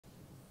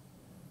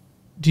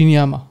ဒီနေ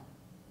ရာမှာ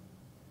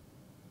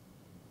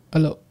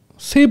အဲ့လို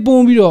ဆေးပွ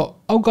န်းပြီးတော့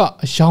အောက်က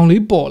ရောင်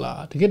လေးပေါ်လာ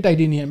တကယ်တိုက်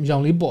တင်နေရရော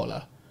င်လေးပေါ်လာ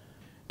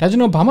ဒါကျွ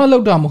န်တော်ဘာမှလော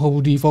က်တာမဟုတ်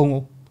ဘူးဒီဖုန်း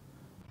ကို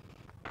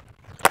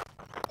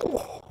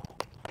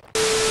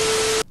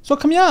ဆို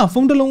ခမရဖု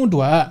န်းတစ်လုံးအ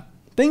တွက်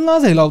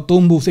350လောက်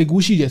သုံးဖို့စိတ်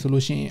ကူးရှိတယ်ဆို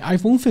လို့ရှိရင်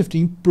iPhone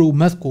 15 Pro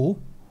Max ကို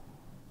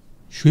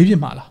ရွေးပြ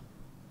မှာလား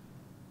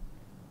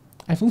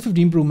iPhone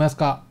 15 Pro Max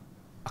က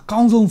အကော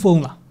င်းဆုံးဖု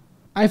န်းလား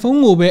iPhone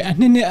ကိုပဲအ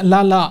နှစ်နဲ့အ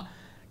လားလား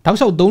တောက်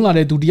လျှောက်သုံးလာ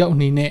တဲ့သူတယောက်အ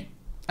နေနဲ့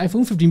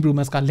iPhone 15 Pro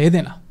Max ကလဲတ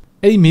င်လား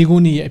အဲ့ဒီမေးခွ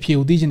န်းကြီးရဲ့အဖြေ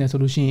ကိုသိချင်တယ်ဆို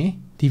လို့ရှိရင်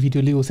ဒီဗီဒီ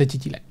ယိုလေးကိုဆက်ကြ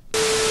ည့်ကြည့်လိုက်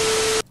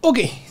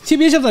Okay ချစ်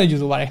ပြေးချက်တယ်ကြို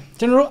ဆိုပါတယ်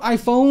ကျွန်တော်တို့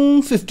iPhone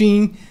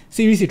 15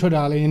 series တွေထွက်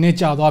တာလည်းနည်းနည်း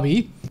ကြာသွားပြီ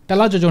တ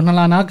လားကြော်2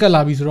လနားကပ်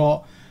လာပြီဆိုတော့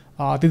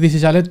တည်တည်ချာ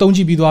ချာလည်းတုံးကြ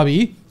ည့်ပြီးသွားပြီ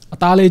အ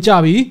သားလည်းကျ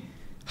ပြီ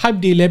hype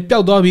တွေလည်းပျော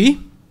က်သွားပြီ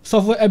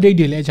software update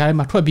တွေလည်းဂျားထဲ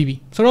မှာထွက်ပြီးပြီ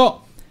ဆိုတော့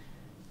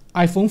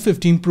iPhone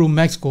 15 Pro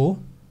Max ကို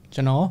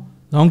ကျွန်တော်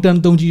long term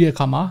သုံးကြည့်တဲ့အ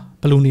ခါမှာ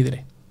ဘယ်လိုနေသလဲ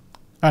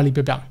အဲ့ဒါလေး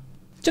ပြောပြမယ်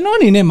ကျွန်တော်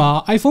အနေနဲ့မှာ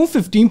iPhone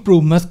 15 Pro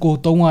Max ကို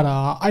သုံးရတာ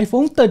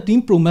iPhone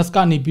 13 Pro Max က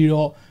နေပြီး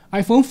တော့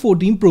iPhone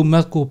 14 Pro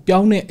Max ကိုပြော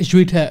င်းတဲ့အ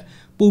ရွေးထက်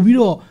ပိုပြီး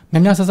တော့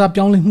များများဆဆ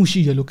ပြောင်းလဲမှုရှိ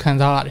တယ်လို့ခံ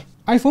စားရတယ်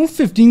iPhone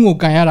 15 ကို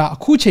ကန်ရတာအ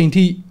ခုချိန်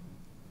ထိ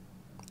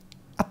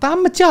အသား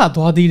မကျ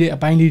သွားသေးတဲ့အ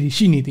ပိုင်းလေးတွေ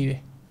ရှိနေသေးတ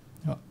ယ်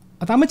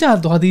အသားမကျ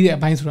သွားသေးတဲ့အ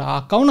ပိုင်းဆိုတာ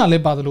ကောင်းတာလ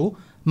ည်းပါသလို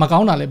မကော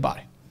င်းတာလည်းပါတ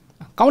ယ်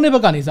ကောင်းတဲ့ဘ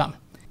က်ကနေစမယ်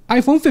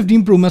iPhone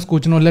 15 Pro Max ကို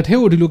ကျွန်တော်လက်ထဲ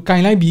ကိုဒီလိုက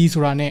င်လိုက်ပြီး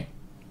ဆိုတာနဲ့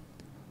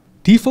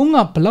ဒီဖုန်းက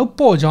ဘလောက်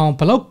ပေါ့ကြောင်း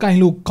ဘလောက်ကင်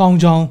လို့ကောင်း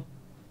ကြောင်း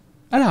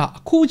အဲ့ဒါ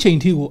အခုအချိန်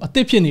ထိကိုအသ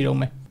စ်ဖြစ်နေတော့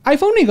မယ်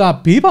iPhone တွေက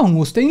ဘေးပေါင်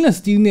ကို stainless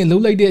steel နဲ့လု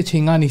ပ်လိုက်တဲ့အချိ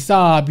န်ကနေစ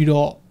ပြီး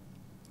တော့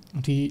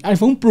ဒီ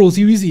iPhone Pro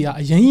series ကြီးက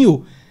အရင်ကြီးကို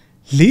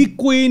လေး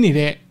ကွေးနေ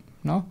တဲ့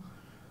နော်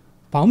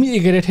ဘောင်းမြေ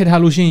ခဲ့တဲ့ထည့်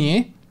ထားလို့ရှိရင်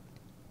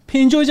ဖ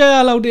င်ကြိုးကြရ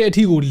လောက်တဲ့အ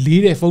ထီကို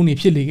လေးတဲ့ဖုန်းတွေ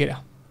ဖြစ်လေခဲ့တာ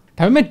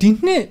ဒါပေမဲ့ဒီ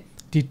နှစ်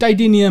ဒီ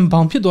titanium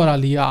ဘောင်ဖြစ်သွားတာ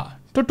လေးက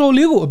တော်တော်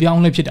လေးကိုအပြော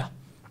င်းလဲဖြစ်တာ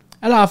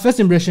အဲ့ဒါ first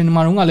impression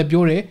မှာတော့ကလည်း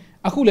ပြောတယ်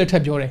အခုလည်းထ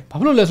ပ်ပြောတယ်ဘာ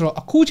ဖြစ်လို့လဲဆိုတော့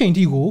အခုချိန်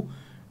ထိကို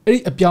အဲ့ဒီ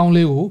အပြောင်း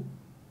လဲကို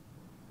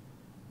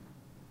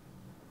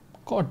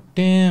God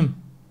damn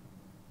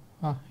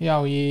ဟာရော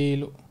က်ရေး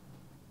လို့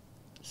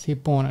စေ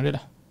ပွန်ရတယ်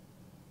လား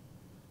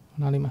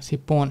နားလေးမှာစေ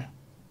ပွန်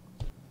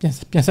ပြ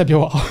န်ဆက်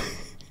ပြောအောင်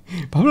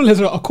ဘာဖြစ်လို့လဲ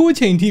ဆိုတော့အခု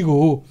ချိန်ထိ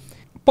ကို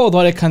ပေါ့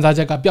သွားတဲ့ခံစား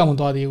ချက်ကပြောင်းမ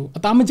သွားသေးဘူးအ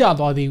သားမကျ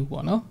သွားသေးဘူး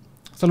ပေါ့နော်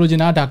ဆိုလိုချင်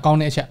တာဒါကောင်း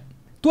တဲ့အချက်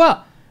तू က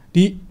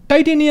ဒီ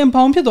titanium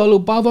ဘောင်ဖြစ်သွား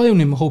လို့ပါသွားရုံ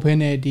နဲ့မဟုတ်ဘဲ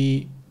နဲ့ဒီ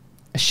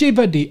အရှိတ်ဘ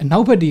က်တွေအနော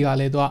က်ဘက်တွေက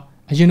လည်း तू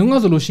အရင်တုန်းက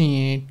ဆိုလို့ရှိရ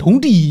င်ဒုံး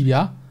တီ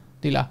ဗျာ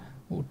သိလား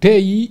ဟိုတဲ့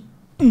ကြီး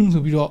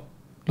ဆိုပြီးတော့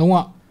လုံးဝ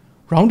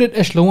rounded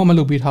edge လုံးဝမ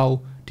လုပ်ပေးထားဘူး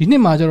ဒီနှ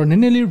စ်မှာကျတော့န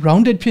ည်းနည်းလေး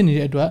rounded ဖြစ်နေ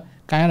တဲ့အတွက်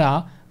ကန်ရတာ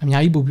အ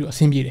များကြီးပို့ပြီးတော့အ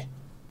ဆင်ပြေတယ်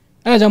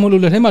အဲ့ဒါကြောင့်မ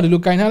လို့လက်ထဲမှာဒီ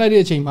လိုကန်ထားလိုက်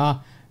တဲ့အချိန်မှာ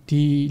ဒီ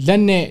လ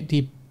က်နဲ့ဒီ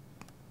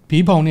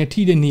ဘေးပေါင်နဲ့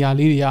ထိတဲ့နေရာ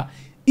လေးတွေက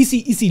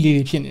easy လေး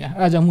တွေဖြစ်နေတာ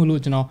အဲ့ဒါကြောင့်မို့လို့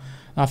ကျွန်တော်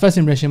first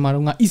impression မှာ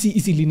တော့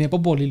easy လေးနဲ့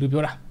ပေါ့လေးလို့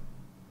ပြောတာ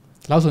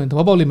လောက်ဆိုရင်သ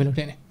ဘောပေါက်လိမ့်မယ်လို့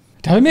ထင်တယ်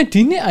ဒါပေမဲ့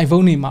ဒီနှစ်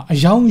iPhone တွေမှာအ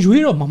ယောင်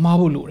ရွေးတော့မမား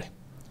ဖို့လိုတယ်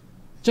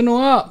ကျွန်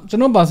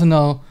တော်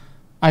personal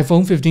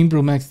iPhone 15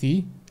 Pro Max ဒီ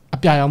အ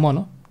ပြာရောင်ပေါ့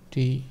နော်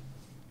ဒီ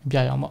အ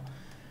ပြာရောင်ပေါ့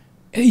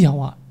အဲ့ဒီရောင်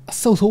ကအ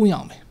ဆုပ်ဆုံးရော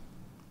င်ပဲ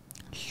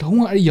လုံး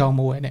ဝအဲ့ဒီရောင်မ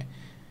ဟုတ်နဲ့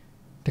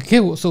တက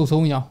ယ်ကိုအဆုပ်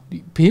ဆုံးရောင်ဒီ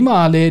ဘေးမှာ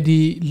လည်းဒီ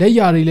လက်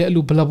ရာတွေလည်းအဲ့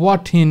လိုဘလဘွား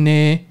ထင်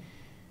နေ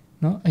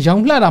နော်အယော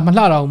င်လှတာမ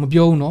လှတာကိုမ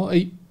ပြောဘူးနော်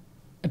အဲ့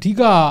အဓိ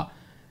က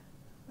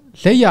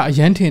လက်ရာအရ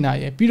န်ထင်တာ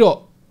ရယ်ပြီးတော့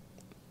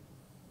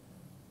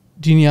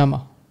ဒီနေရာမှာ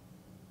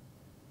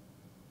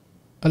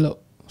အဲ့လို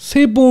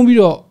ဆေးပွန်းပြီး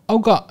တော့အော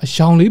က်ကအ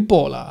ယောင်လေး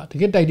ပေါ်လာတ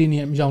ကယ်တိုက်တင်နေ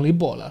ရအယောင်လေး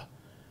ပေါ်လာ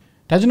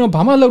ဒါကျွန်တော်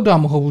ဘာမှလောက်တာ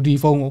မဟုတ်ဘူးဒီ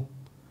ဖုန်းကို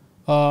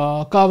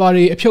ကာဗာ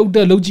တွေအဖြုတ်တ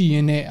က်လုပ်ကြည့်ရ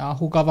င်းနဲ့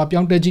ဟိုကာဗာ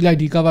ပြောင်းတက်ကြည့်လိုက်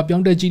ဒီကာဗာပြော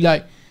င်းတက်ကြည့်လို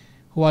က်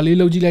ဟိုဟာလေး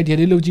လုပ်ကြည့်လိုက်ဒီ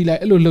လေးလုပ်ကြည့်လိုက်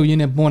အဲ့လိုလုပ်ရ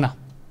င်းနဲ့ပွန်းတာ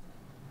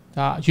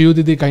ဒါရိုးရိုး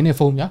သေးသေးဂိုင်းတဲ့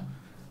ဖုန်းဗျာ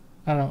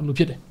အဲ့ဒါလို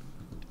ဖြစ်တယ်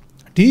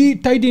ဒီ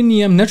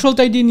titanium natural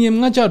titanium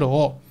ကကြ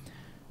တော့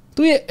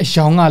သူ့ရဲ့အ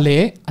ယောင်ကလ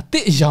ည်းအသ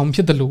စ်အယောင်ဖြ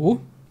စ်တယ်လို့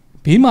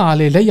ဘေးမှာ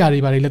လည်းလက်ရာတွေ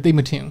ပါတယ်လည်းသိမ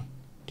ထင်ဘူး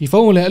ဒီဖု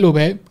န်းကိုလည်းအဲ့လို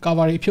ပဲကာ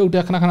ဗာတွေအဖြုတ်တ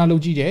က်ခဏခဏလု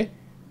ပ်ကြည့်တယ်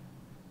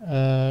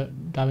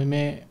ဒါပေ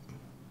မဲ့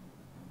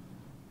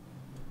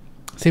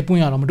စေပွ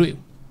င့်ရတော့မတွေ့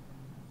ဘူး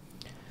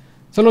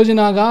ဆိုလိုချင်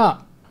တာက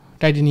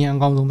titanium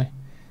အကောင်းဆုံးပဲ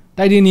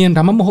titanium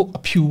ဒါမှမဟုတ်အ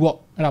ဖြူပေါ့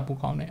အဲ့ဒါပို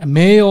ကောင်းတယ်အ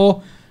မဲရော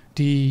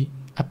ဒီ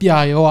အပြာ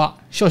ရောက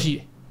short ရှိတ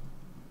ယ်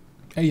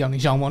အဲ့ဒီအောင်နေ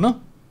ရှောင်းပေါ့နော်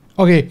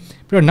okay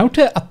ပြီးတော့နောက်ထ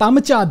ပ်အသားမ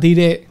ကျသေး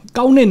တဲ့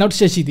ကောင်းတဲ့နောက်တစ်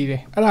ချက်ရှိသေးတ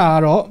ယ်အဲ့ဒါက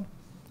တော့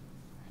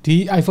ဒီ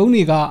iPhone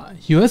တွေက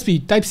USB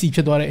Type C ဖြ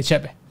စ်သွားတဲ့အချ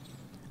က်ပဲ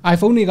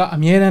iPhone တွေကအ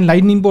များအား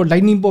lightning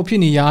port ဖြ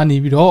စ်နေရနေ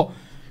ပြီးတော့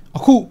အ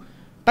ခု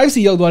Type C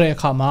ရောက်သွားတဲ့အ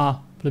ခါမှာ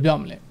ဘယ်လိုပြော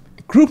မလဲ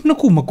group နှစ်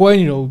ခုမကွဲ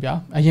နေတော့ဘူးဗျာ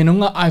အရင်တု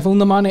န်းက iPhone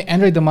သမားနဲ့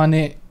Android သမား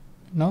နဲ့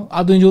နော်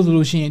အသွင်ကျိုးဆို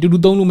လို့ရှိရင်အတူတူ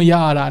သုံးလို့မရရ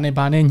တာနဲ့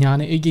ဗာနဲ့ညာ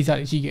နဲ့အဲ့ကိစ္စ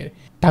တွေရှိခဲ့တယ်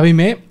ဒါပေ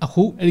မဲ့အ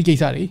ခုအဲ့ဒီကိစ္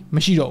စတွေမ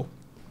ရှိတော့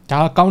ဘူးဒါ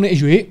ကကောင်းတဲ့အ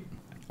ရွေး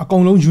အကု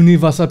န်လုံး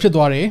universal ဖြစ်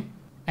သွားတယ်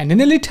နည်း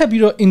နည်းလေးထပ်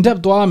ပြီးတော့ in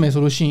depth သွားရမယ်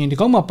ဆိုလို့ရှိရင်ဒီ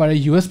ကောင်မှာပါတဲ့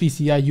USB-C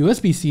က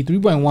USB-C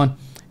 3.1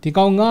ဒီ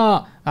ကောင်က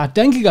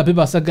10 gigabit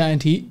per second အ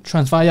ထိ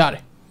transfer ရတ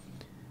ယ်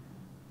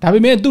ဒါပေ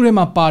မဲ့သူ့ထဲ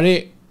မှာပါတဲ့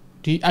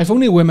ဒီ iPhone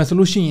တွေဝယ်မယ်ဆို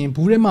လို့ရှိရင်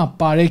ဘူးထဲမှာ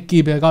ပါတဲ့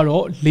cable က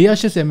တော့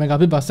480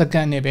 megabit per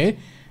second နဲ့ပဲ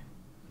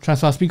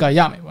transfer speed ကရ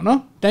မယ်ပေါ့နော်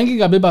10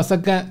 gigabit per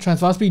second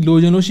transfer speed လို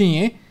ချင်လို့ရှိရ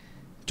င်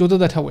ကြိုးသ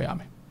က်ထပ်ဝယ်ရ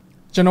မယ်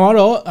ကျွန်တော်က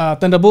တော့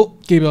Thunderbolt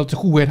cable တစ်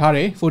ခုဝယ်ထားတ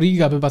ယ်40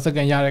 gigabit per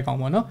second ရတဲ့ကောင်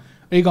ပေါ့နော်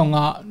အဲ့ဒီကောင်က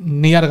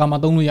နေရာတကာမှာ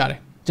သုံးလို့ရတယ်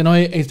ကျွန်တော်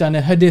ရဲ့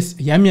external hard disk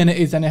ရမ်းမြန်တဲ့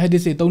external hard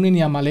disk တွေသုံးတဲ့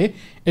နေရာမှာလည်း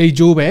အဲ့ဒီ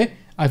ကြိုးပဲ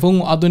iPhone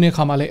ကိုအားသွင်းတဲ့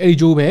ခါမှာလည်းအဲ့ဒီ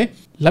ကြိုးပဲ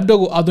laptop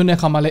ကိုအားသွင်းတဲ့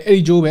ခါမှာလည်းအဲ့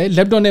ဒီကြိုးပဲ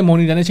laptop နဲ့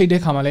monitor နဲ့ချိန်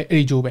တဲ့ခါမှာလည်း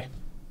အဲ့ဒီကြိုးပဲ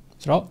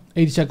ဆိုတော့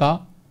အဲ့ဒီချက်က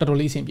တော်တော်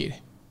လေးအဆင်ပြေတယ်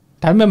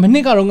ဒါပေမဲ့မနှ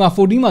စ်ကတော့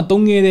14မှာ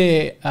သုံးခဲ့တဲ့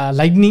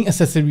lightning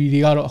accessory တွေ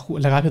ကတော့အခု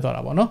အလကားဖြစ်သွား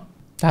တာပေါ့နော်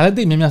ဒါလည်း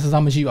သိများများဆဆ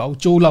မရှိပါဘူး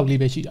ကြိုးလောက်လေး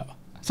ပဲရှိတာပါ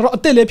ဆိုတော့အ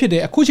သက်လည်းဖြစ်တ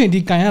ယ်အခုချိန်ထိ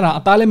ကန်ရတာ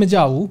အသားလည်းမကျ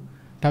ဘူး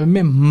ဒါပေ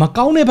မဲ့မ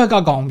ကောင်းတဲ့ဘက်က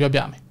ကောင်းပြောပြ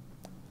မယ်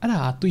အဲ့ဒါ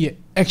သူ့ရဲ့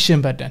action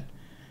button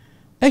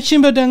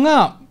က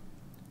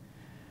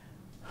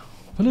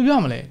ဘယ်လိုပြော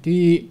မလဲဒီ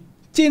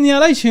ကျင်ညာ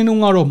လိုက်ချင်းတု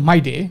န်းကတော့မို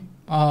က်တယ်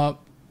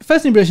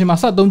first impression မှာ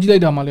စသုံးကြည့်လို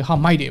က်တာမှလေဟာ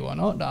မိုက်တယ်ပေါ့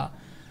နော်ဒါ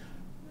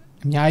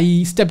အများကြီး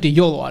step တွေ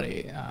ရော့သွားတယ်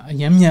အ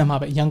ရမ်းမြန်မှာ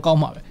ပဲအရမ်းကော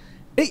င်းမှာပဲ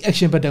အဲ့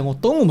action button ကို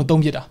သုံးလို့မ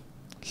သုံးပြစ်တာ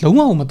လုံး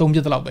ဝမသုံးပြ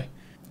စ်တော့ပဲ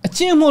အချ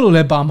င်းမို့လို့လ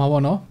ည်းပါမှာ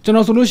ပေါ့နော်ကျွန်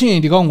တော်ဆိုလို့ရှိရ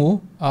င်ဒီကောင်ကို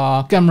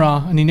ကင်မရာ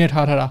အနေနဲ့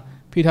ထားတာ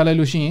ဖိထားလိုက်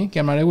လို့ရှိရင်က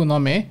င်မရာလေးဝင်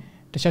သွားမယ်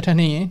တစ်ချက်ထပ်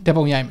နှိမ့်ရင်တက်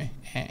ပုံရိုက်မယ်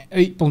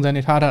အဲ့ဒီပုံစံ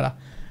နဲ့ထားတာ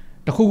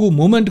တခုခု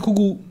moment တခု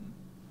ခု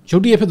ရု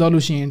ပ်တရက်ဖြစ်သွား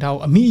လို့ရှိရင်ဒါကို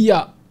အမိအယ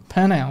ဖ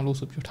မ်းနိုင်အောင်လို့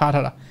ဆိုပြီးထား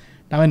တာဒါ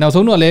ပေမဲ့နောက်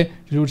ဆုံးတော့လည်း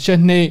ဒီလိုတစ်ချက်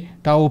နှိမ့်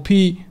ဒါကိုဖိ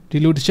ဒီ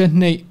လိုတစ်ချက်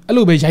နှိမ့်အဲ့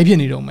လိုပဲရိုက်ဖြစ်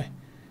နေတော့မယ်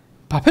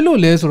ဘာဖြစ်လို့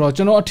လဲဆိုတော့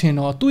ကျွန်တော်အထင်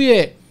တော့သူ့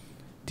ရဲ့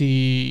ဒီ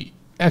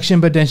action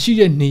button ရှိ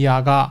တဲ့နေရာ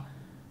က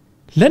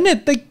လက်နဲ့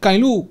တိတ်ကင်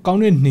လို့ကော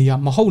င်းတဲ့နေရာ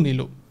မဟုတ်နေ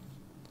လို့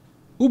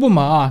ဥပ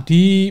မာ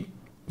ဒီ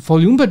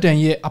volume button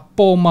ရဲ့အ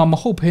ပေါ်မှာမ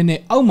ဟုတ်ဘဲနဲ့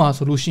အောက်မှာ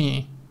ဆိုလို့ရှိရ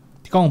င်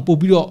ဒီကောင်ပို့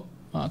ပြီးတော့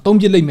သုံး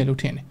ပြစ်လိုက်မယ်လို့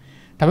ထင်တယ်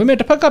ဒါပေမဲ့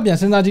တစ်ဖက်ကပြန်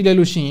စဉ်းစားကြည့်လိုက်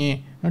လို့ရှိရင်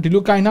ဒီ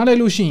လိုကင်ထားလိုက်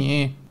လို့ရှိရ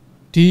င်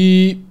ဒီ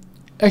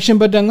action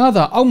button က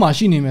သာအောက်မှာ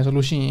ရှိနေမယ်ဆို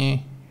လို့ရှိရင်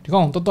ဒီကော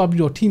င်တော်ပြီး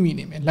တော့ထိမိ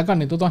နေမယ်လက်က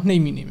နေတော်နှိ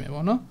မ့်မိနေမယ်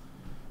ပေါ့နော်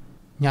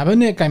ညာဘက်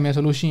နဲ့ကင်မယ်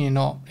ဆိုလို့ရှိရင်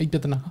တော့အဲ့ပြ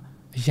ဿနာ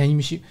အရင်ကြီး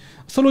မရှိ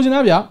ဆိုလိုချင်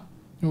တာဗျ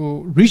ဟို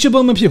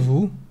reachable မဖြစ်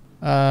ဘူး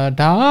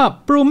ဒါက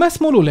Pro Max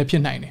မို့လို့လည်းဖြ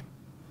စ်နိုင်တယ်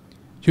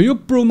ရိုး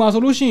Pro မှာ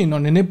ဆိုလို့ရှိရင်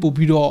တော့နည်းနည်းပို့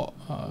ပြီးတော့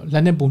လ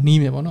က်နဲ့ပို့နီး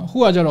မယ်ပေါ့နော်အခု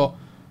ကကျတော့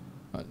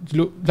ဒီ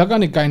လိုလက်က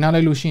နေကင်ထား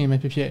လိုက်လို့ရှိရင်ပဲ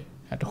ဖြစ်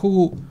တခု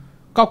ခု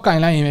ကောက်ကင်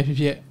လိုက်ရင်ပဲ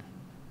ဖြစ်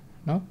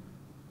နော်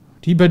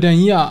ဒီ button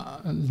ကြီးက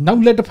နော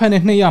က်လက်တစ်ဖက်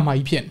နဲ့နှိပ်ရမှာ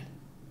ကြီးဖြစ်နေ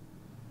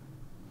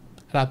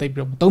အဲ့ဒါသိ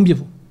ပြီးတော့မသုံးပြ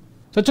ဘူး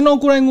ဆိုတော့ကျွန်တော်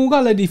ကိုယ်တိုင်ငိုက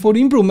လည်းဒီ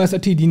14 Pro Max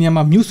အထိဒီနေရာ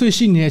မှာ mute switch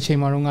ရှိနေတဲ့အချိန်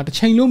မှာတော့တစ်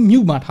ချိန်လုံး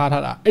mute မှာထား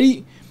တာအဲ့ဒီ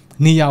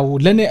နေရာကို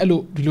လက်နဲ့အဲ့လို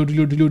ဒီလို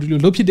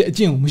လုပ်ဖြစ်တဲ့အ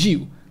ကျင့်ကိုမရှိ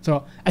ဘူးဆို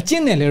တော့အကျ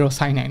င့်နဲ့လည်းတော့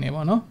ဆိုင်နိုင်တယ်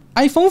ပေါ့နော်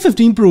iPhone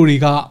 15 Pro တွေ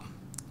က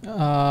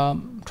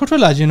ထွ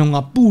က်လာခြင်း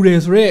တော့ပူတယ်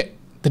ဆိုတော့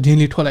သတင်း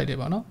လေးထွက်လိုက်တယ်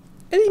ပေါ့နော်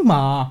အဲ့ဒီ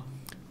မှာ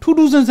ထူး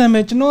ထူးဆန်းဆန်းပဲ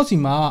ကျွန်တော်စီ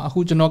မှာအခု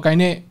ကျွန်တော်ကင်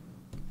တဲ့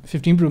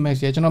15 Pro Max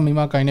ရဲ့ကျွန်တော်မိမ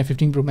ကင်တဲ့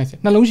15 Pro Max ရဲ့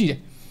နှလုံးရှိတယ်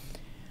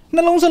နှ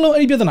လုံးစလုံး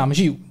အဲ့ဒီပြဿနာမ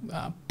ရှိဘူး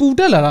ပူတ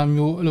က်လာတာ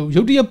မျိုးအဲ့လို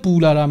ရုပ်တရက်ပူ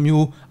လာတာ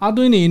မျိုးအာ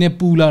သွင်းနေနေ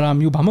ပူလာတာ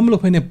မျိုးဘာမှမလု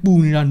ပ်ဖ ೇನೆ ပူ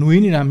နေတာ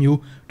နှွေးနေတာမျိုး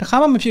တခါ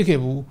မှမဖြစ်ခဲ့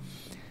ဘူး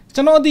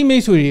ကျွန်တော်အတိမိ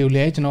တ်ဆွေတွေကိုလ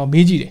ည်းကျွန်တော်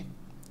မေးကြည့်တယ်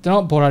ကျွန်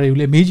တော်ဘော်ဒါတွေကို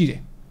လည်းမေးကြည့်တယ်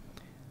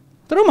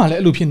သူတို့မှလည်း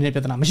အဲ့လိုဖြစ်နေတဲ့ပြ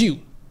ဿနာမရှိ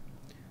ဘူး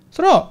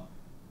ဆိုတော့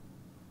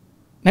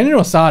နိုင်နေ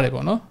တော့စားရတယ်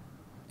ပေါ့နော်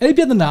အဲ့ဒီ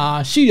ပြဿနာ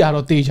ရှိတာ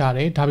တော့တေးချတ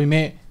ယ်ဒါပေ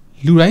မဲ့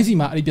လူတိုင်းစီ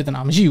မှာအဲ့ဒီပြဿ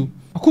နာမရှိဘူး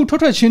အခုထွ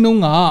က်ချင်းတု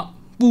န်းက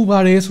ပူပါ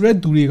တယ်ဆိုတဲ့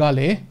သူတွေက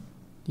လည်း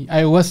ဒီ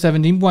iOS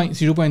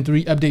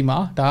 17.0.3 update မှာ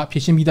ဒါဖြ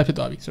ည့်ရှင်းပြီးသားဖြစ်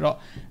သွားပြီဆိုတော့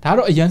ဒါက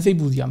တော့အရန်စိတ်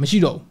ပူစရာမရှိ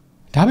တော့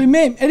ဘူးဒါပေ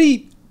မဲ့အဲ့ဒီ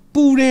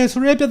ပူတယ်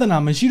ဆိုတဲ့ပြဿနာ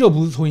မရှိတော့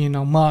ဘူးဆိုရင်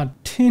တော့မှ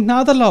ထင်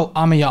သားသလောက်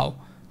အားမရအောင်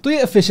သူ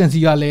ရဲ့ efficiency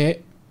ကလည်း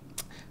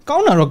ကော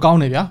င်းတာတော့ကောင်း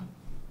တယ်ဗျာ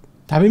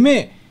ဒါပေ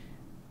မဲ့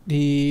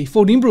ဒီ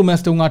14 Pro Max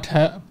တုန်းကထ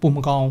ပ်ပိုမ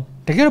ကောင်း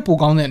တကယ်တော့ပို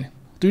ကောင်းတယ်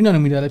3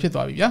 nanometer လည်းဖြစ်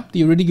သွားပြီဗျာ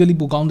theoretically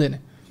ပိုကောင်းတယ်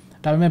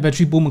ဒါပေမဲ့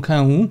battery ပိုမခံ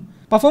ဘူး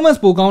performance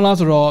ပိုကောင်းလား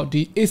ဆိုတော့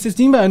ဒီ A16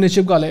 Bionic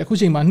chip ကလည်းအခု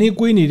ချိန်မှာနှေး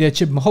ကွေးနေတဲ့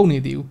chip မဟုတ်နေ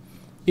သေးဘူး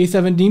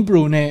A17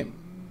 Pro နဲ့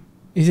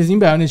A16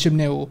 Bionic chip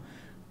နဲ့ကို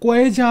ကွဲ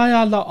ခြားရ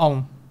လောက်အောင်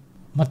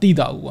မသိ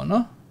တာဘူးပေါ့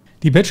နော်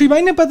ဒီ battery ဘို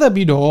င်းနဲ့ပတ်သက်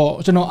ပြီးတော့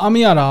ကျွန်တော်အားမ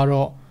ရတာက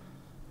တော့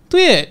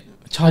သူ့ရဲ့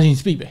charging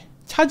speed ပဲ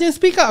charging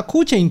speed ကအခု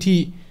ချိန်ထိ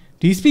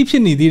ဒီ speed ဖြ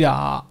စ်နေသေးတာ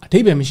အထိ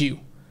ပ္ပယ်မရှိ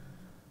ဘူး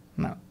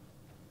နော်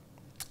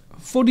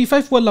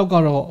45 watt လောက်က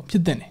တော့ဖြ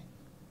စ်တဲ့တယ်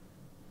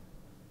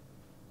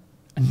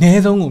အန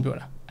ည်းဆုံးကိုပြော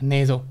တာအန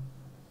ည်းဆုံး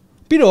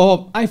ပြီးတော့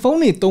iPhone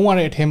တွေသုံးရ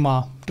တဲ့အထဲမှာ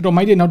တော်တော်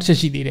မိုက်တဲ့နောက်တစ်ချက်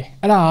ရှိသေးတယ်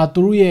အဲ့ဒါကသူ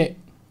တို့ရဲ့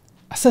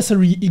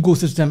accessory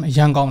ecosystem အရ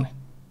န်ကောင်းတယ်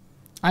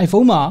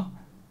iPhone မှာ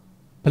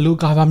ဘယ်လို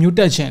cover မျိုး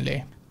တက်ချင်လဲ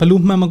ဘယ်လို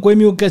မှန်မကွဲ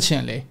မျိုးကတ်ချ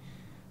င်လဲ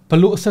ဘယ်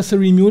လို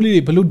accessory မျိုးလေး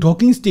တွေဘယ်လို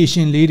docking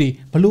station လေးတွေ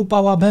ဘယ်လို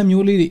power bank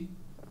မျိုးလေးတွေ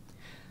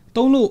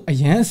သုံးလို့အ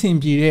ရန်အဆင်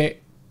ပြေတဲ့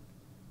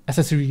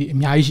accessory တွေအ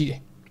များကြီးရှိတယ်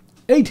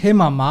အဲ့ဒီထဲ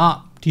မှာမှ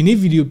ဒီနေ့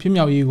ဗီဒီယိုဖြစ်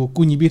မြောက်ရေးကို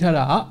ကူညီပေးထား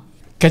တာက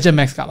Gadget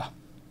Max ကပါ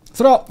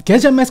ဆိုတော့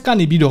Gadget Max က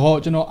နေပြီးတော့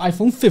ကျွန်တော်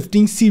iPhone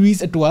 15 series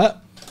အတွက်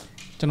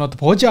ကျွန်တော်သ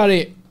ဘောကျ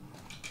တဲ့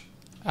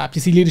ပ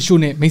စ္စည်းလေးတချို့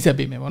နဲ့မိတ်ဆက်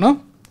ပေးမယ်ပေါ့နော်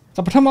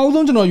ဆိုတော့ပထမအ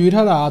ဆုံးကျွန်တော်ရွေး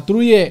ထားတာကသူ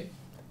တို့ရဲ့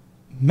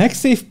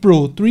MagSafe Pro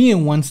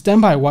 3-in-1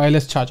 standby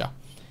wireless charger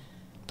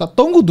တော့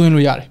3ခုသွင်း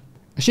လို့ရတယ်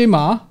အရှိမ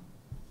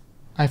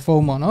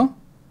iPhone ပေါ့နော်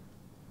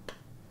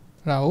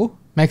အဲ့ဒါကို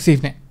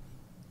MagSafe နဲ့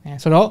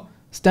ဆိုတော့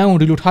stand ကို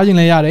ဒီလိုထားခြင်း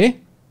လည်းရတယ်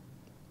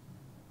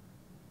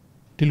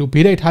ဒီလို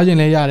ဘေးတိုက်ထားခြင်း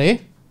လည်းရတယ်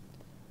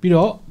ပြီး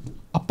တော့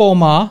အပေါ်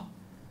မှာ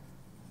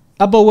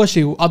Apple Watch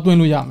ကိုအသွင်း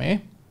လို့ရမယ်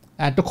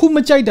တခုမ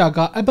ကြိုက်တာက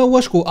Apple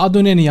Watch ကိုအသွ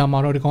င်းတဲ့နေရာမှာ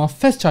တော့ဒီကောင်က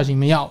fast charging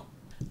မရအောင်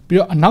ပြီး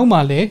တော့အနောက်မှာ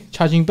လည်း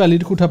charging pad လေး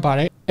တစ်ခုထပ်ပါတ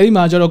ယ်အဲ့ဒီ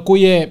မှာကျတော့ကို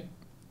ယ့်ရဲ့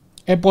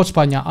AirPods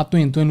ပါညာအသွ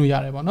င်းလို့ရ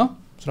တယ်ပေါ့နော်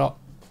ဆိုတော့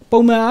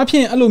ပုံမှန်အဖြ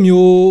စ်အဲ့လို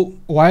မျိုး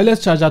wireless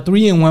charger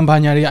 3-in-1 ဘာ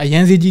ညာတွေအရ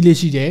င်ဈေးကြီးလေး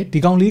ရှိတယ်ဒီ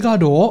ကောင်လေးက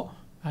တော့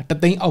တ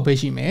သိန်းအောက်ပဲ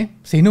ရှိမယ်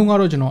ဈေးနှုန်းက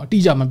တော့ကျွန်တော်အတိ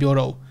အကျမပြော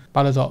တော့ဘူးဘာ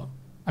လို့ဆို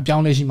အပြော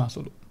င်းလဲရှိမှာ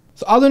ဆိုလို့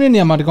ဆိုအားသွင်းတဲ့နေ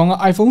ရာမှာဒီကောင်က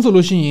iPhone ဆို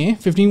လို့ရှိရင်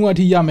15 watt အ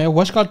ထိရမယ်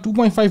watch က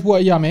 2.5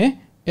 watt ရမယ်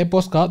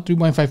AirPods က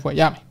 3.5 watt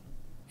ရမ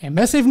ယ်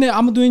massive နဲ့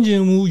အမသွင်းခြ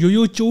င်းမူရိုး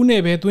ရိုးကျိုး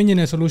နဲ့ပဲသွင်းခြင်း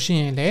နဲ့ဆိုလို့ရှိ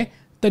ရင်လည်း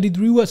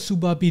33 watt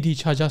super PD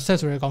charger set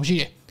ဆိုတဲ့ကောင်ရှိ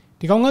တယ်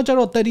ဒီကောင်ကကျ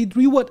တော့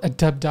33 watt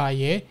adapter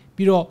ရဲ့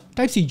ပြီးတော့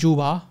type C ကျိုး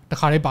ပါတ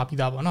ခါတည်းပါပြီး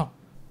သားပေါ့နော်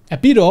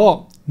ပြီးတော့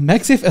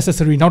massive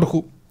accessory နောက်တစ်ခု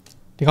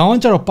ဒီကောင်က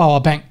ကျတော့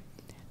power bank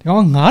ဒီကောင်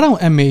က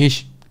 9000 mAh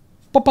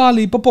ပေါ့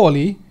လေး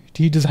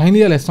ဒီ design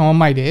လေးကလည်းစောင်း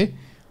မိုက်တယ်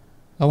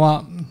တော့ဘယ်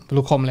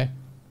လိုခေါ်မလဲ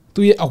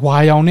သူရဲ့အဝါ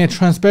ရောင်နဲ့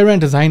transparent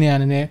design နဲ့အ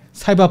နေနဲ့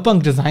cyberpunk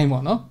design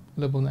ပေါ့နော်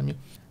အဲ့လိုပုံစံမျိုး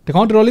ဒီ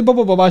ကောင်တော်တော်လေး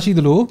ပေါ့ရှိ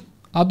သလို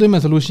အားသွင်းမ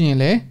ယ်ဆိုလို့ရှိရင်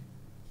လည်း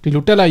ဒီ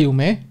လိုတက်လိုက်ရုံ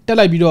ပဲတက်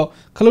လိုက်ပြီးတော့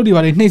ခလုတ်တွေ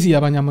ပါလေးနှိပ်စီရ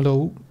ပါညာမ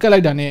လို့ကက်လို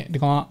က်တာနဲ့ဒီ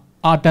ကောင်က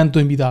အာတန်းသွ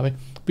င်းပြီးသားပဲ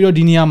ပြီးတော့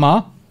ဒီနေရာမှာ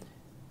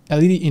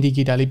LED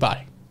indicator လေးပါတ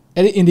ယ်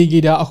အဲ့ဒီ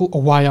indicator အခု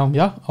အဝါရောင်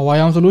ဗျာအဝါ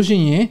ရောင်ဆိုလို့ရှိ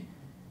ရင်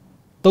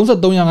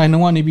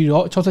33%ကနေပြီး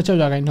တော့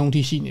66%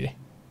ထိရှိနေတယ်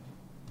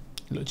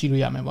အဲ့လိုကြည့်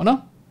လို့ရမယ်ပေါ့နော်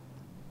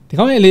ဒီ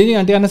ကောင်ရဲ့အလေးချိန်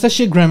က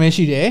128 gram ပဲ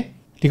ရှိတယ်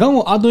ဒီကောင်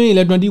ကိုအားသွင်းရင်လ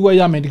ည်း20 watt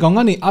ရမယ်ဒီကောင်က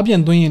နေအားပြ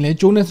န်သွင်းရင်လည်း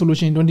ကျိုးနဲ့ဆိုလို့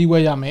ရှိရင်20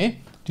 watt ရမယ်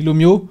ဒီလို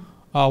မျိုး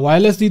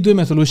wireless သွင်း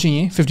မယ်ဆိုလို့ရှိရ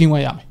င်15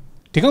 watt ရမယ်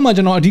ဒီကောင်မှာ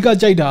ကျွန်တော်အဓိက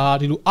ကြိုက်တာ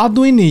ဒီလိုအား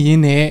သွင်းနေရ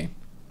င်းနဲ့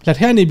လက်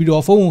ထက်ကနေပြီး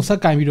တော့ဖုန်းကိုဆက်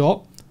ကင်ပြီးတော့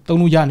သုံး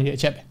လို့ရနေတဲ့အ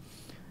ချက်ပဲ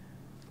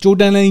ကြိုး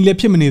တန်းလန်းကြီးလည်း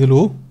ဖြစ်မနေသ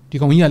လိုဒီ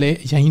ကောင်ကြီးကလည်း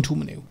အရင်ကြီးထူ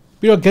မနေဘူး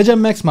ပြီးတော့ Gadget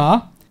Max မှာ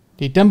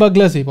ဒီ temper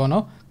glass တွေပေါ့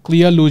နော်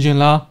clear လိုချင်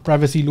လား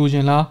privacy လိုချ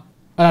င်လား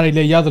အဲ့ဒါတွေလ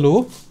ည်းရသလို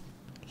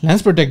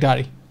lens protector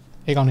တွေ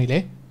အဲ့ကောင်တွေလ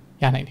ည်း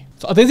ရနိုင်တယ်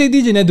ဆိုတော့အသေးစိတ်သိ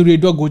ချင်တဲ့သူတွေ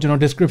အတွက်ကိုကျွန်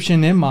တော် description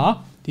ထဲမှာ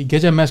ဒီ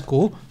Gadget Max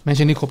ကို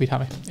mention လေးခေါ်ပေးထား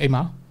မယ်အဲ့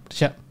မှာတစ်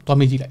ချက်သွား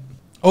မေးကြည့်လိုက်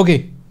okay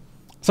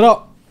ဆိုတော့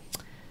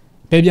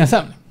ဘယ်ပြန်ဆ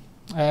က်မလဲ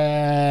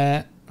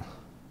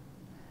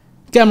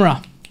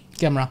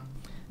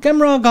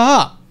camera က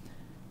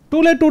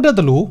တိုးလဲတိုးတတ်တ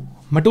ယ်လို့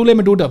မတိုးလဲ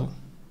မတိုးတတ်ဘူး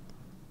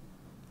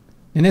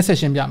နည်းနည်းဆက်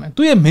ရှင်းပြမယ်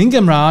သူရဲ့ main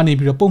camera ကနေ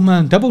ပြီးတော့ပုံမှ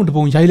န်ဓာတ်ပုံတစ်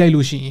ပုံရိုက်လိုက်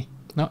လို့ရှိရင်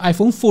နော်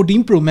iPhone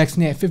 14 Pro Max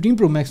နဲ့15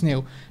 Pro Max နဲ့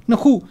ကိုနှ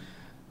စ်ခု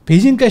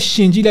Beijing ကရှ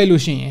င်ကြည့်လိုက်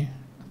လို့ရှိရင်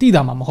တိ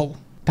တာမှာမဟုတ်ဘူး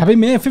ဒါပေ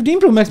မဲ့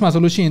15 Pro Max မှာ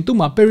ဆိုလို့ရှိရင်သူ့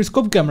မှာ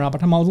periscope camera ပ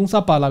ထမဆုံးစ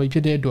ပါလာပြီဖြ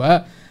စ်တဲ့အတွက်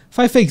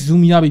 5x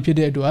zoom ရပြီဖြစ်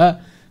တဲ့အတွက်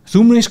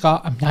zoom range က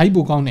အများကြီး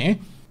ပိုကောင်းတယ်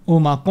ဟို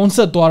မှာ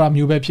concept သွားတာ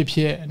မျိုးပဲဖြစ်ဖြ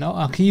စ်နော်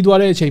ခီးသွား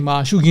တဲ့အချိန်မှာ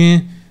ရှုခင်း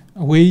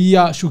အဝေးကြီးရ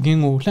ရှုခင်း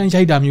ကိုလှမ်း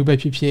ရိုက်တာမျိုးပဲ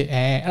ဖြစ်ဖြစ်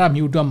အဲ့ဒါ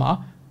မျိုးအတွက်မှာ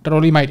တော်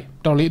တော်လေးမိုက်တယ်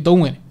တော်တော်လေးအသုံး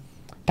ဝင်တယ်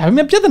ဒါပေ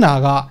မဲ့ပြဿနာ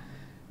က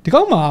ဒီ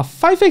ကောင်မှာ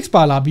 5x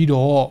ပါလာပြီး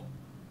တော့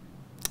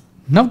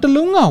နောက်တစ်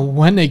လုံးက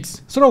 1x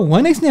ဆိုတော့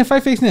 1x နဲ့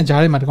 5x နဲ့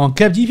ကြားထဲမှာဒီကောင်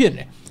gap ကြီးဖြစ်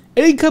နေတယ်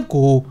အဲ့ဒီ gap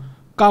ကို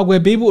ကာကွ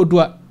ယ်ပေးဖို့အတွ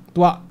က်သူ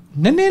က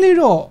နည်းနည်းလေး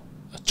တော့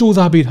စူးစ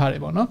မ်းပေးထားတ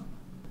ယ်ပေါ့နော်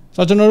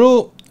ဆိုတော့ကျွန်တော်တို့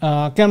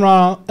ကင်မရာ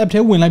app ထဲ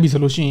ဝင်လိုက်ပြီဆို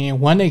လို့ရှိရင်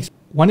 1x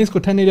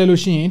ကိုထပ်နေလိုက်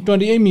လို့ရှိရင်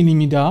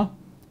 28mm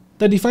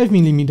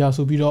 35mm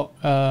ဆိုပြီးတော့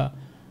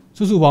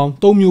စုစုပေါင်း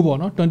3မျိုးပေါ့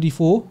နော်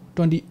24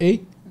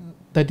 28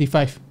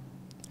 35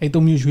အဲ့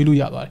3မျိုးရွေးလို့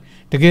ရပါတယ်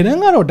တကယ်တ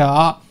မ်းကတော့ဒါက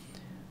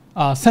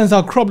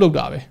sensor crop လောက်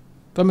တာပဲ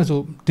ပြောမယ်ဆို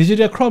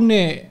digital crop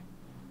နဲ့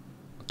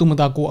သူမ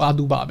တာကိုအား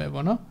သူပါပဲ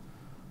ပေါ့နော်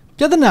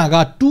ပြဿနာက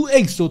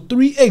 2x တို့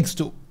 3x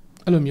တို့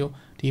အဲ့လိုမျိုး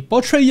ဒီ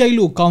portrait ရိုက်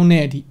လို့ကောင်း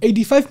တဲ့ဒီ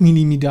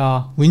 85mm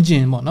ဝင်းကျ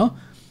င်ပေါ့နော်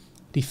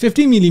ဒီ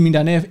 50mm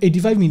နဲ့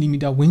 85mm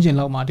ဝင်းကျင်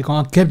လောက်မှာဒီကောင်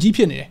က gap ကြီး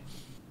ဖြစ်နေတယ်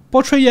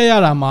portrait ရိုက်ရ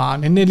တာမှာ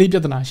နည်းနည်းလေးပြ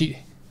ဿနာရှိတ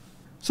ယ်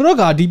ဆိုတော့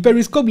ကဒီ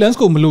periscope lens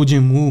ကိုမလိုချ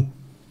င်ဘူး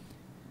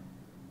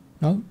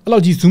နော်အဲ့လော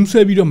က်ကြီး zoom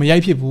ဆွဲပြီးတော့မရို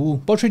က်ဖြစ်ဘူး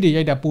portrait တွေ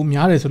ရိုက်တာပို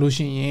များတယ်ဆိုလို့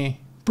ရှိရင်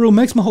Pro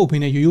Max မဟုတ်ဘဲ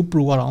နဲ့ရိုးရိုး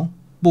Pro ကတော့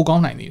ပိုကော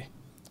င်းနိုင်နေတယ်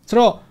ဆို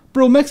တော့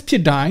Pro Max ဖြ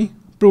စ်တိုင်း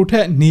Pro ထ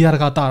က်နေရာတ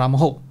ကာတာတာမ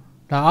ဟုတ်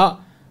ဒါက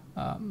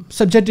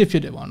subjective ဖြ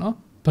စ်တယ်ပေါ့နော်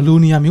ဘယ်လို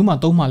နေရာမျိုးမှာ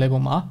သုံးမှလဲ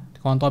ပုံမှာဒီ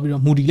ကောင်သွားပြီး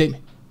တော့ moody လိုက်မ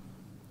ယ်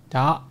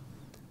ဒါက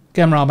က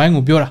င်မရာဘိုင်း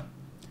ကိုပြောတာ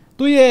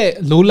သူ့ရဲ့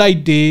low light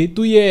တွေ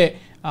သူ့ရဲ့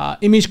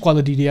image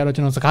quality တွေကတော့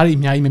ကျွန်တော်စကားတွေ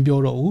အများကြီးမပြော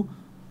တော့ဘူး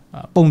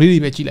ပုံလေးတွေ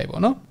ပဲကြည့်လိုက်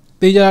ပေါ့နော်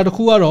တေချာတစ်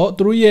ခုကတော့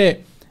သူတို့ရဲ့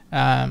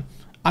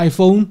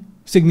iPhone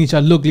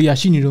signature look လေးရ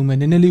ရှိနေတော့မယ်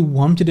နည်းနည်းလေး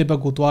warm ဖြစ်တဲ့ဘ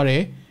က်ကိုသွားတ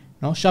ယ်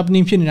နော်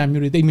sharpening ဖြစ်နေတာ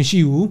မျိုးတွေတိတ်မရှိ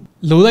ဘူး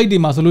low light တွေ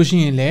မှာဆိုလို့ရှိ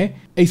ရင်လည်း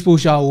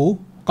exposure ကို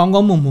ကောင်း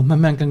ကောင်းမွန်မွန်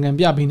မှန်ကန်ကန်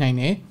ပြပေးနိုင်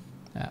တယ်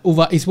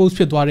over expose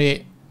ဖြစ်သွားတဲ့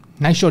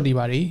night shot တွေ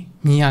ပါတယ်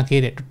မြင်ရခဲ့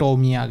တယ်တော်တော်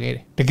မြင်ရခဲ့တ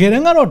ယ်တကယ်တ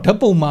မ်းကတော့ဓာတ်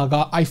ပုံမှာက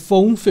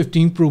iPhone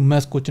 15 Pro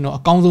Max ကိုကျွန်တော်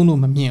အကောင်းဆုံးလို့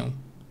မမြင်ဘူး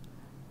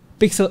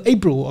Pixel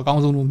 8 Pro ကိုအကော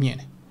င်းဆုံးလို့မြင်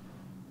တယ်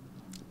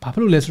ဘာဖြ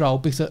စ်လို့လဲဆိုတော့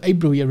Pixel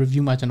 8 Pro ရဲ့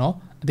review မှာကျွန်တော်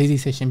အသေးစိ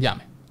တ်ဆက်ရှင်းပြ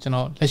မယ်ကျွန်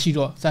တော်လက်ရှိ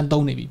တော့စမ်း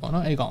သုံးနေပြီပေါ့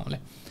နော်အဲ့ကောင်ကိုလ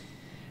ည်း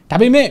ဒါ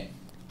ပေမဲ့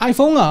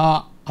iPhone က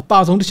အပါ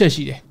ဆုံးတစ်ချက်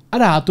ရှိတယ်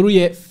အဲ့ဒါကသူတို့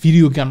ရဲ့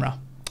video camera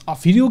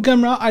video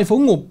camera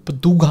iPhone ကိုဘယ်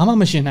သူမှ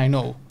မရှင်နိုင်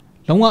တော့ဘူး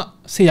လုံးဝ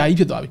ဆရာကြီး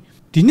ဖြစ်သွားပြီ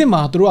ဒီနှစ်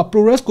မှာသူတို့က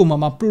ProRes ကို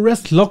မှ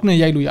ProRes lock နဲ့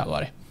ရိုက်လို့ရပါ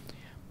တယ်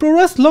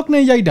ProRes lock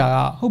နဲ့ရိုက်တာက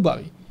ဟုတ်ပါ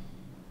ပြီ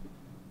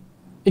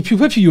အဖြူ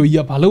ဖက်ဖြူကြီးက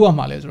ဘာလို့ရ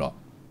မှာလဲဆိုတော့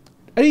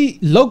ấy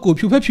log của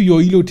phiêu phép phiêu yo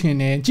ý lô thiên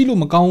này chỉ lô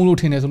mà cao lô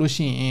thiên này rồi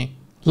xin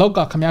log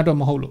cả khám đó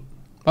mà hậu lô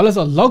đó là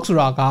log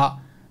ra cả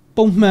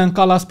bông man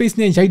color space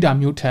này giải đam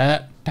nhiều thế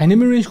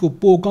dynamic range của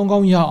bộ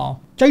cao nhau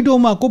chạy đồ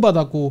mà cô bảo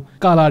ta cô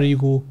color đi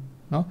cô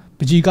nó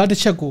bây giờ cái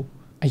chất cô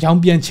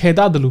yang biến chế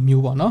ta được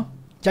nhiều bao nó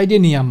chạy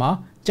đến nhà mà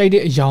chạy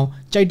đến yang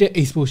chạy đến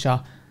exposure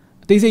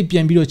thế thì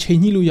biến bị rồi chế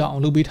nhiều luôn yang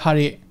lúc bị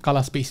thare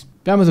color space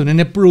bây giờ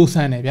nên pro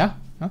sang này bây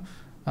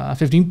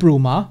 15 pro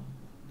mà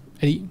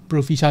ấy pro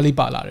feature lấy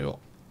bảo là rồi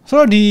sau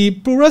đó đi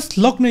ProRes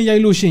lock này giải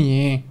luôn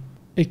xin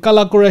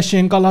color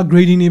correction color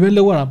grading này bên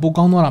lâu rồi bộ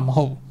cao nó làm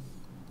hậu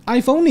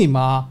iPhone này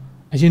mà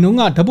chỉ nó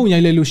ngã double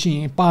giải luôn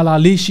xin bảo là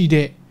lấy gì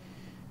đấy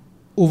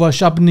over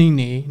sharpening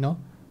này nó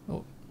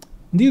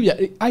đi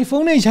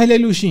iPhone này giải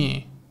luôn xin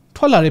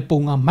thoát là cái bộ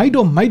ngã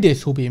máy để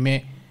số bị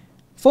mẹ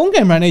phone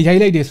camera này giải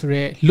lại để số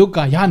cái look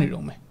cả giá này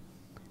rồi mẹ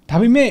thà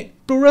bị mẹ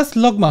ProRes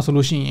lock mà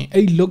solution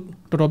ấy look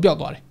ตัวเปล่า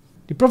ตัวเลย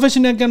ที่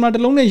professional camera ตะ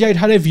ลงเนี่ยย้าย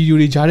ท่าได้วิดีโอ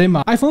တွေကြားထဲ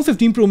မှာ iPhone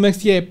 15 Pro Max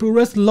ရဲ့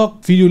ProRes lock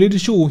ဗီဒီယိုလေးတ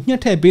စ်ချို့ကိုညှ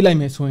က်ထည့်ပေးလိုက်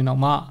မယ်ဆိုရင်တော့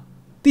မှ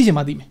သိချင်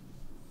မှသိမယ်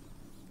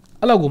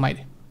အဲ့လောက်ကိုမိုက်တ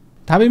ယ်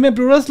ဒါပေမဲ့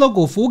ProRes lock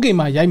ကို 4K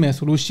မှာရိုက်မယ်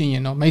ဆိုလို့ရှိရ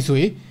င်တော့မိတ်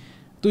ဆွေ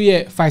သူ့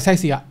ရဲ့ file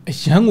size တွေကအ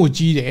ရန်ကို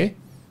ကြီးတယ်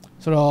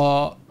ဆိုတော့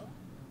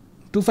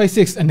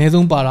256အနည်း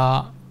ဆုံးပါတာ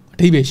အ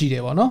ဓိပ္ပာယ်ရှိတ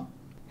ယ်ပေါ့နော်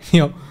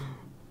ဟို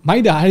မို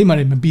က်တာအဲ့ဒီမှာ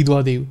မပြီး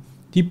သွားသေးဘူး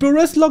ဒီ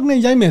ProRes lock နဲ့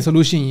ရိုက်မယ်ဆို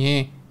လို့ရှိရ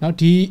င်เนาะ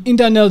ဒီ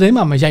internal ထဲ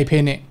မှာမရိုက်ဖဲ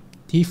နဲ့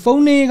ဒီ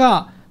phone တွေက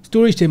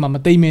storage ထဲမှာမ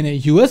သိမင်းနဲ့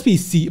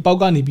USB-C အပေါက်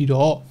ကနေပြီး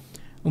တော့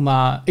ဟိုမှာ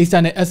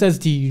external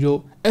SSD တို့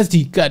SD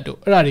card တို့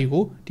အဲ့ဒါတွေ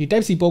ကိုဒီ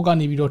type C ပေါက်က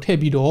နေပြီးတော့ထည့်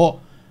ပြီးတော့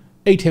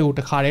အဲ့ထဲကို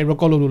တခါတည်း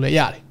record လုပ်လို့လည်း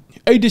ရတယ်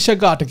အဲ့ဒီတစ်ချက်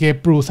ကတကယ်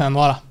pro ဆန်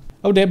သွားတာ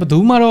ဟုတ်တယ်ဘယ်သူ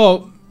မှတော့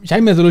ရို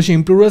က်မယ်ဆိုလို့ရှိရ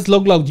င် ProRes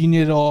lock လောက်ကြီး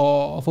နေတော့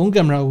phone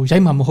camera ကိုရို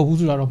က်မှာမဟုတ်ဘူး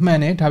ဆိုတာတော့မှန်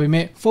တယ်ဒါပေ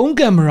မဲ့ phone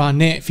camera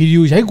နဲ့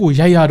video ရိုက်ကို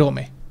ရိုက်ရတော့မ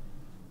ယ်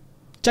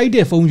ကြိုက်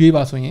တဲ့ phone ရွေး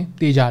ပါဆိုရင်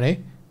တေးကြတယ်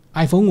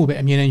iPhone ကိုပဲ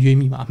အမြဲတမ်းရွေး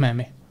မိမှာအမှန်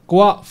ပဲကို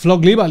က vlog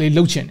လေးပါလေး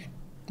လုပ်ချင်တယ်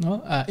နော်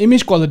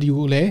image quality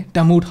ကိုလည်းတ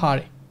န်ဖိုးထားတ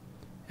ယ်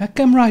က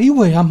င်မရာကြီးဝ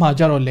ယ်ရမှာ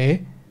ကြတော့လေ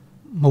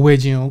မဝယ်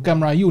ခြင်းကိုကင်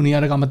မရာကြီးကိုနေရာ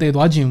တကာမတည့်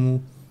သွားခြင်းဘူး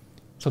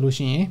ဆိုလို့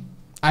ရှိရင်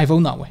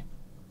iPhone သာဝယ်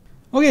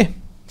Okay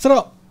ဆို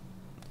တော့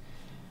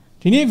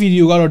ဒီနေ့ဗီဒီ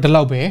ယိုကတော့ဒီ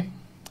လောက်ပဲ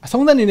အ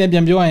ဆုံးသတ်အနေနဲ့ပြ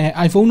န်ပြောရရင်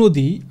iPhone တို့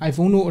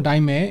အတို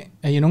င်းပဲ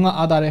အရင်တော့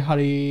အားသာတဲ့ဟာ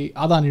တွေ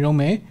အားသာနေတော့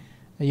မယ်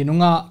အရင်တော့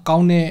ကော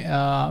င်းတဲ့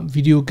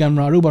ဗီဒီယိုကင်မ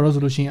ရာတို့ဘာလို့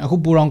ဆိုလို့ရှိရင်အခု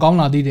ပိုတောင်ကောင်း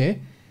လာသေးတယ်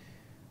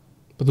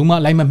ဘယ်သူမှ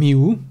လိုက်မမီ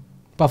ဘူး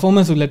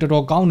performance ဆိုလည်းတော်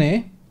တော်ကောင်းတယ်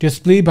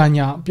display ဘာ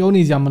ညာပြော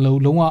နေကြမလို့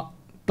လုံးဝ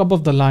top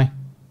of the line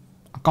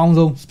အကောင်း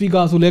ဆုံး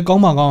speaker ဆိုလည်းကော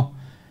င်းပါကောင်း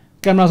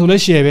camera ဆိုလ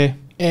ည်း share ပဲ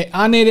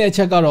အားနေတဲ့အချ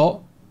က်ကတော့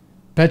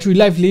battery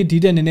life လေးဒီ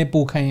တဲ့နည်းနည်း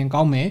ပိုခံရင်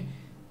ကောင်းမယ်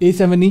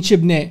A17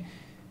 chip နဲ့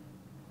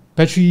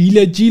battery ကြီးလ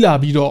ည်းကြီးလာ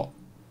ပြီးတော့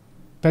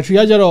battery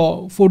ကကြတော့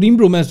14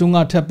 Pro Max တုန်းက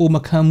ထပ်ပိုမ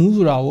ခံဘူး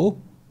ဆိုတာကို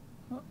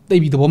သိ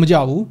ပြီးသဘောမကျ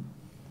ဘူး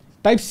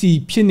Type C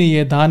ဖြစ်နေရ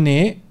သား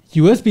နဲ့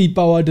USB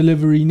power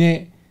delivery နဲ့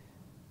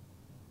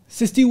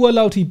60 watt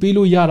လောက်ထိပေး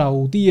လို့ရတာ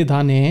ကိုသိရ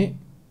သားနဲ့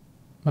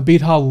မပေး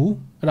ထားဘူး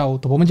အဲ့ဒါကို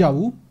သဘောမကျ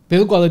ဘူး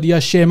build quality က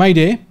share မိုက်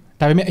တယ်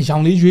ဒါပေမဲ့အယော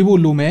င်လေးရွေးဖို့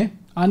လိုမယ်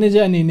အားနည်းချ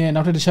က်အနေနဲ့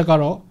နောက်ထပ်တစ်ချက်က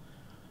တော့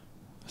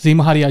ဈေးမ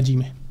ဟာရကြီး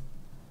မယ်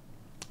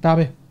ဒါ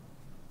ပဲ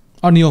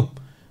အော်နီယို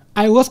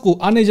iOS ကို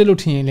အားနည်းချက်လို့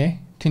ထင်ရင်လည်း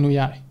ထင်လို့ရ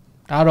တယ်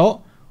ဒါတော့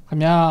ခင်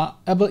ဗျာ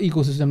Apple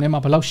ecosystem ထဲမှာ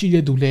ဘယ်လောက်ရှိ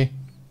တဲ့သူလဲ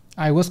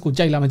iOS ကို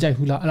ကြိုက်လားမကြိုက်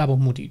ဘူးလားအဲ့ဒါ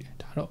ပေါ်မူတည်တယ်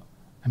ဒါတော့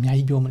အများ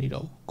ကြီးပြောမနေ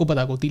တော့ဘူးကိုယ့်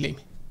ဘက်ကကိုသိလိမ့်မ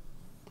ယ်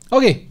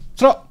Okay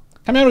ဆိုတော့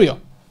ခင်ဗျားတို့ရော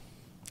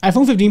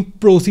iPhone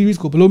 15 Pro series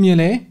ကိုဘယ်လိုမြင်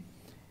လဲ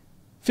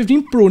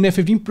15 Pro နဲ့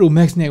 15 Pro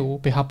Max နဲ့ကို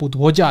ဘယ်ဟာပိုသ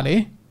ဘောကျလဲ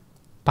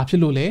ဘာဖြ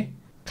စ်လို့လဲ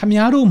ခင်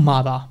ဗျားတို့မှာ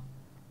သာ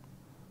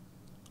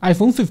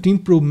iPhone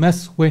 15 Pro Max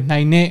ဝယ်နို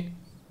င်တဲ့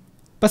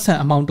ပတ်စံ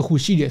အမောင်တစ်ခု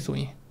ရှိတယ်ဆို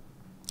ရင်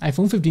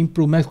iPhone 15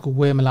 Pro Max ကို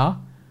ဝယ်မလား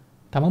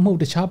ဒါမှမဟုတ်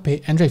တခြားဘယ်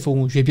Android phone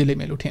ကိုရွေးပြစ်လိုက်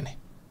မယ်လို့ထင်တယ်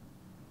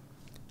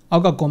အော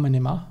က်က comment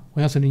ထဲမှာဝ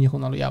င်ရောက်ဆွေးနွေးညှိ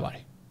နှိုင်းလို့ရပါတ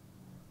ယ်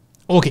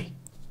Okay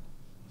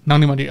နောက်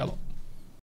နေ့မှတွေ့ရပါ